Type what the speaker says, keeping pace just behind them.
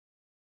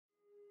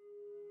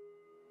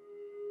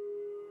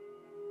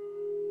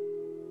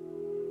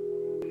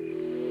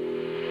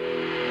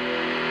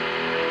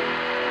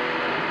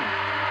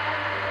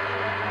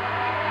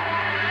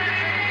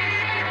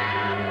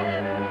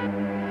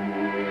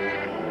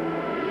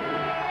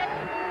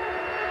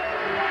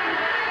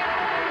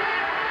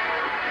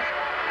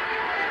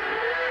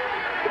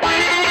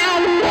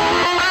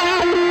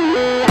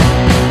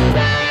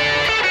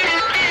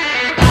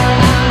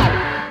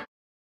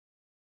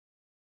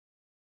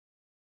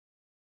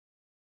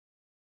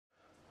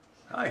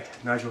Hi,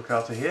 Nigel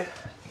Carter here,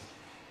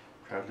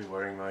 proudly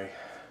wearing my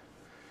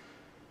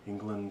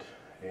England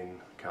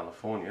in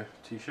California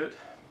t-shirt.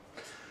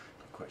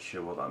 Not quite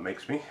sure what that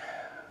makes me.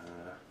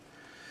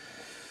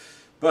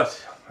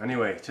 But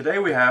anyway, today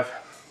we have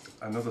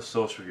another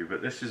sauce review,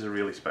 but this is a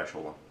really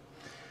special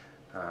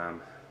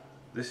one.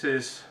 This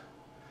is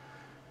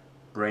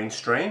Brain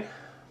Strain,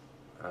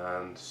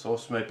 and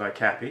sauce made by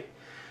Cappy,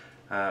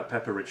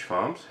 Pepper Rich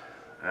Farms,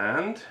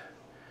 and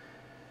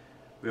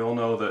we all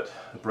know that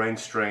the Brain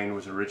Strain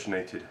was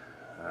originated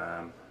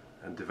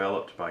and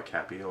developed by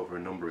Cappy over a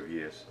number of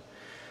years,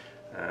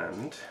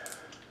 and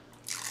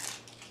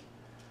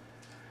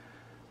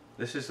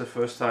this is the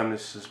first time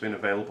this has been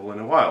available in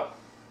a while.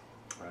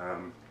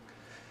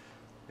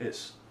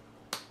 It's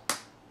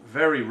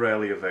very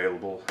rarely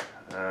available,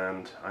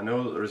 and I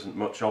know that there isn't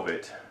much of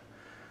it,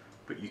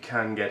 but you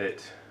can get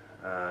it.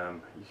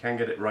 You can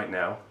get it right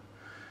now,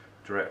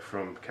 direct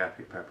from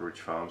Cappy Pepper Rich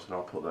Farms, and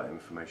I'll put that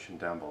information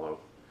down below.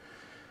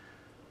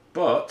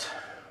 But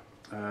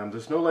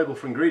there's no label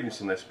for ingredients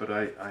in this, but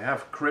I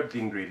have cribbed the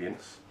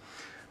ingredients,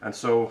 and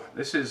so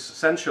this is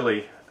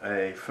essentially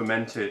a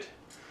fermented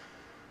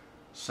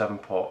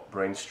 7-pot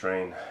Brain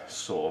Strain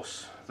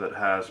sauce that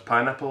has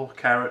pineapple,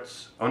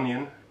 carrots,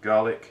 onion,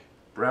 garlic,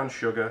 brown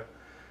sugar,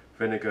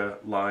 vinegar,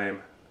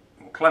 lime,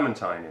 and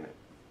clementine in it.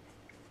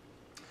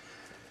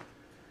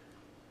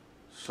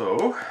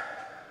 So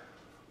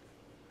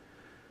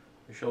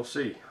we shall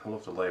see. I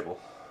love the label.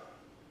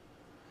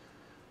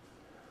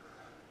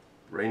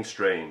 Brain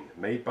Strain,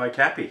 made by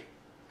Cappy.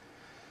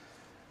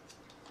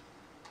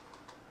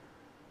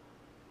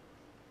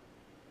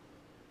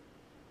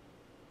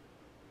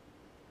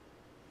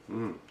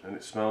 And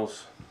it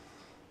smells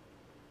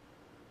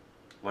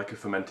like a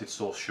fermented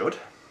sauce should.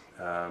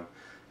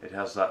 It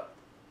has that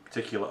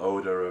particular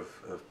odour of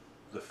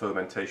the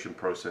fermentation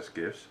process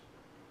gives,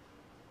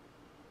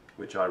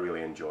 which I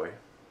really enjoy.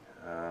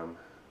 So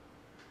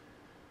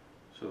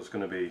there's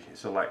going to be,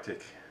 it's a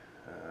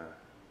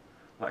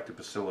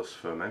lactobacillus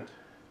ferment,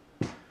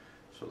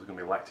 so there's going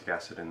to be lactic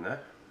acid in there.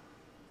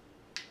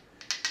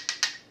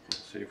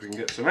 Let's see if we can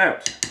get some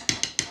out.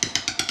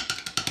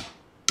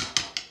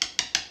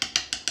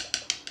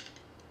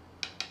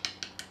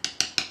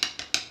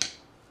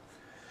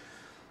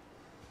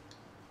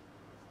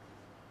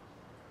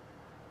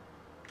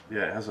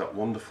 Yeah, it has that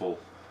wonderful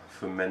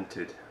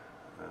fermented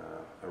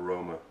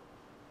aroma.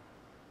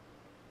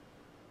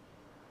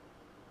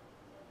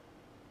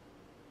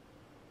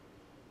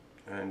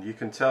 And you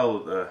can tell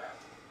that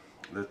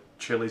the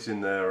chilies in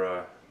there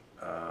are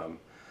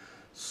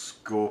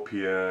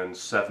scorpion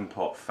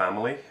 7-pot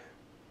family,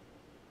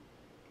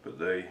 but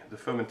the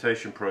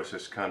fermentation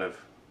process kind of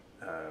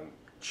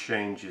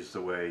changes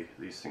the way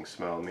these things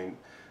smell. I mean,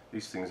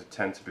 these things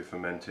tend to be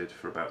fermented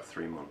for about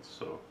 3 months,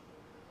 so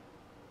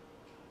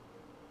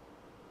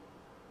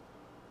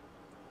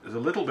there's a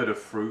little bit of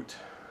fruit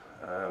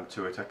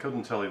to it. I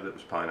couldn't tell you that it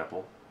was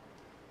pineapple.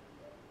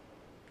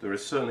 There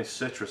is certainly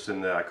citrus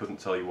in there. I couldn't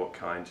tell you what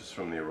kind, just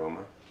from the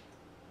aroma.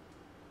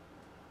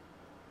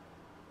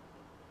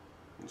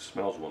 It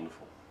smells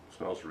wonderful. It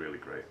smells really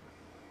great.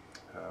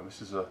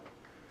 This is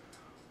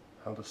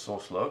how the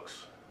sauce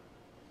looks.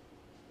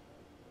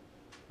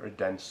 Very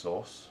dense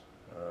sauce.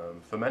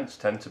 Ferments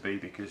tend to be,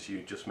 because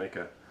you just make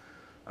a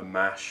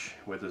mash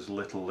with as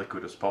little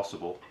liquid as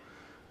possible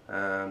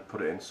and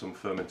put it in some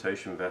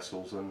fermentation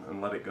vessels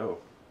and let it go.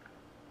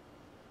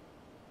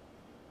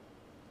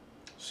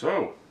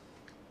 So,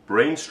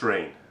 Brain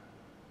Strain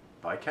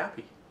by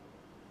Cappy.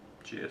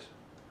 Cheers.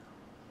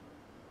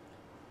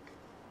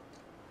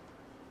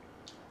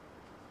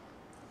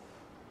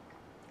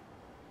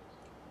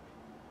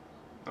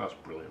 That's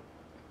brilliant.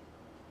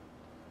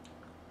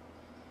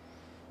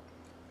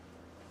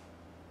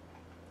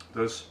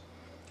 There's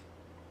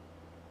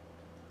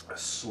a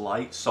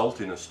slight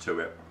saltiness to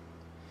it,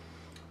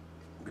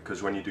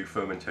 because when you do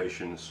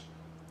fermentations,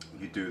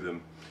 you do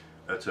them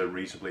at a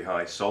reasonably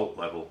high salt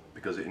level,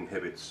 because it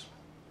inhibits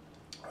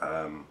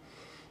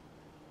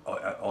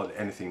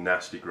anything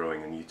nasty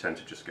growing, and you tend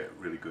to just get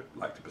really good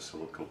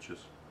lactobacillus cultures.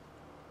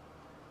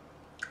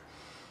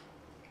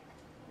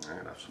 I'm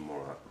gonna have some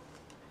more of that.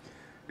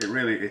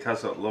 It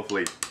has that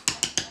lovely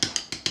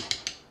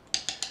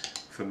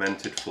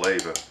fermented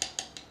flavour.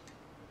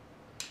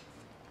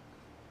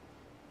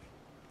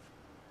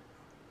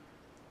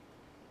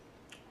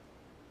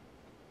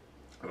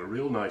 A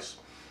real nice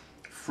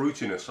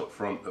fruitiness up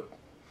front,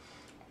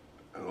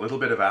 and a little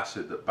bit of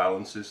acid that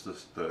balances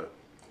the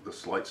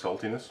slight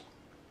saltiness,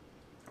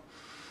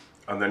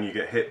 and then you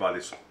get hit by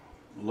this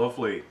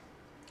lovely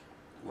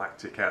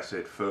lactic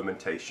acid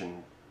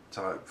fermentation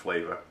type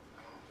flavour,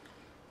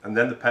 and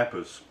then the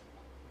peppers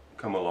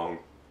come along,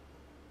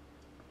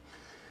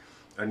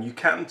 and you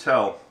can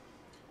tell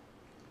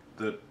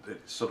that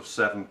it's sort of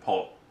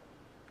 7-pot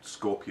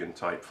scorpion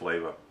type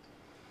flavour.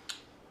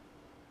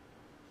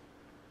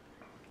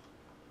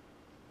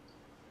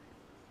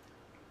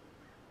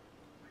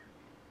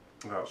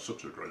 Oh, it's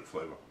such a great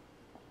flavour.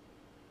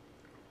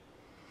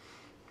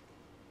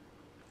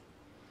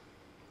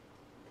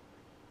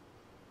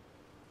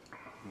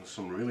 And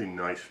some really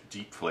nice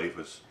deep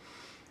flavours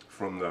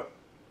from the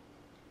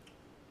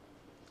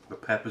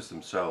peppers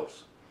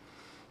themselves.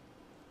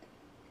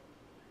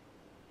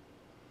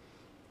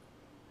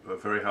 They're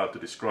very hard to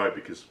describe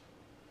because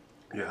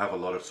you have a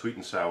lot of sweet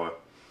and sour.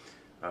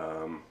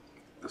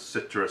 The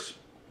citrus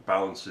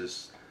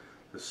balances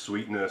the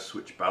sweetness,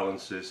 which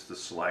balances the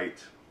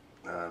slight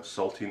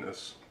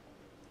saltiness,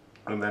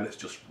 and then it's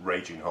just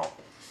raging hot.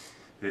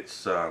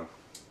 It's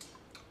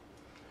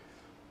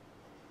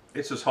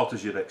as hot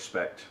as you'd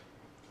expect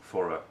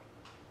for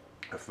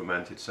a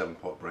fermented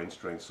 7-pot brain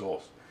strain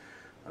sauce.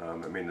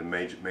 I mean, the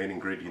main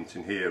ingredient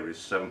in here is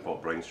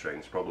 7-pot brain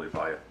strains, probably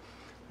by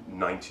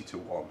 90 to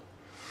 1.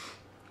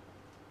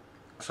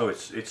 So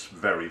it's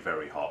very,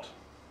 very hot.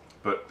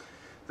 But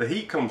the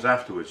heat comes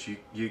afterwards.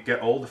 You get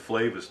all the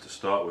flavours to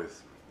start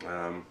with.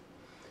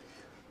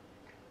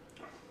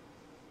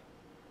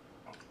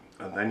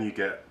 And then you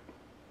get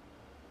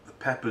the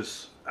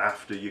peppers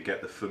after. You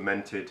get the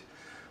fermented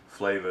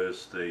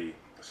flavours, the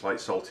slight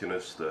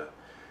saltiness, the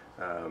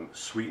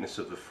sweetness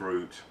of the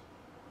fruit,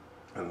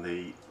 and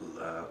the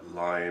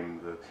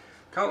lime.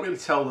 Can't really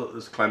tell that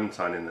there's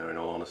clementine in there, in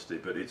all honesty,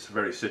 but it's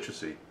very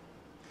citrusy.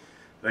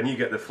 Then you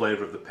get the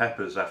flavour of the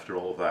peppers after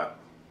all of that,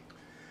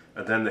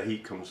 and then the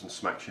heat comes and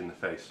smacks you in the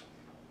face.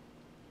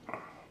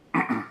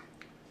 Yeah,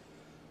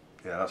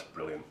 that's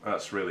brilliant.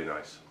 That's really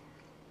nice.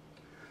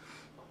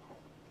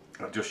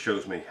 That just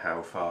shows me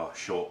how far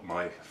short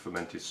my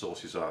fermented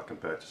sauces are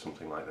compared to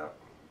something like that.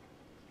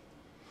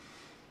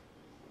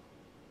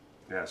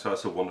 Yeah, so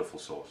that's a wonderful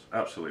sauce.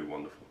 Absolutely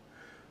wonderful.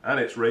 And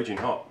it's raging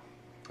hot.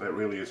 It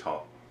really is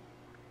hot.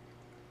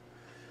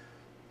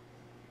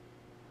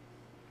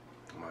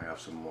 I might have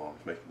some more.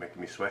 It's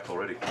making me sweat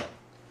already.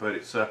 But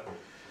it's a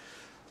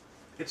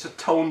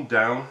toned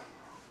down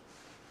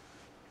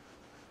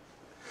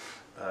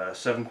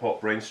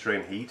 7-pot brain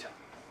strain heat,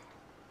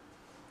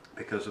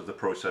 because of the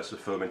process of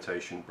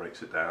fermentation.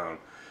 Breaks it down.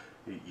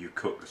 You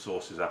cook the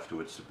sauces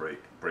afterwards to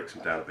breaks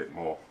them down a bit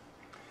more,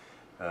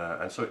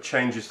 and so it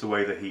changes the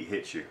way the heat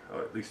hits you,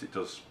 or at least it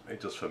does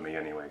for me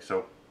anyway.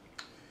 So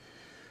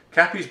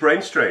Cappy's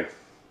brain strain,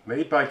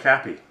 made by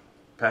Cappy,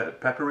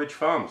 Pepper Ridge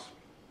Farms.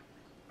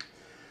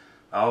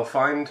 I'll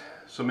find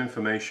some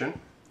information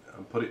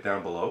and put it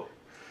down below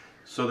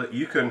so that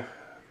you can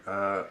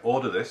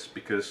order this,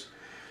 because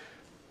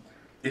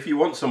if you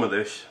want some of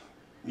this,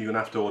 you're going to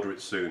have to order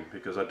it soon,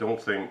 because I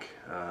don't think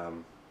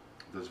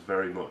there's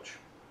very much,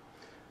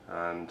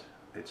 and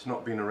it's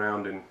not been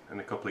around in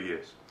a couple of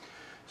years.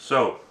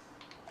 So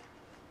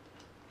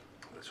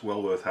it's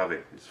well worth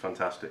having. It's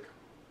fantastic.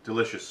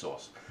 Delicious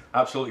sauce.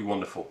 Absolutely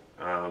wonderful.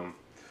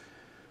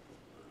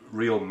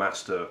 Real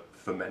master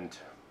ferment.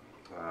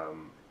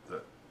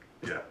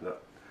 That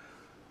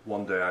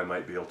one day I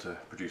might be able to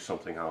produce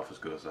something half as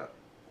good as that.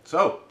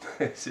 So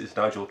this is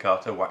Nigel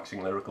Carter,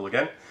 waxing lyrical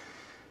again,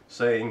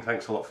 saying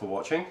thanks a lot for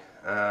watching,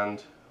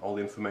 and all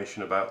the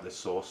information about this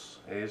sauce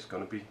is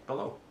going to be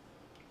below.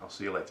 I'll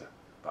see you later.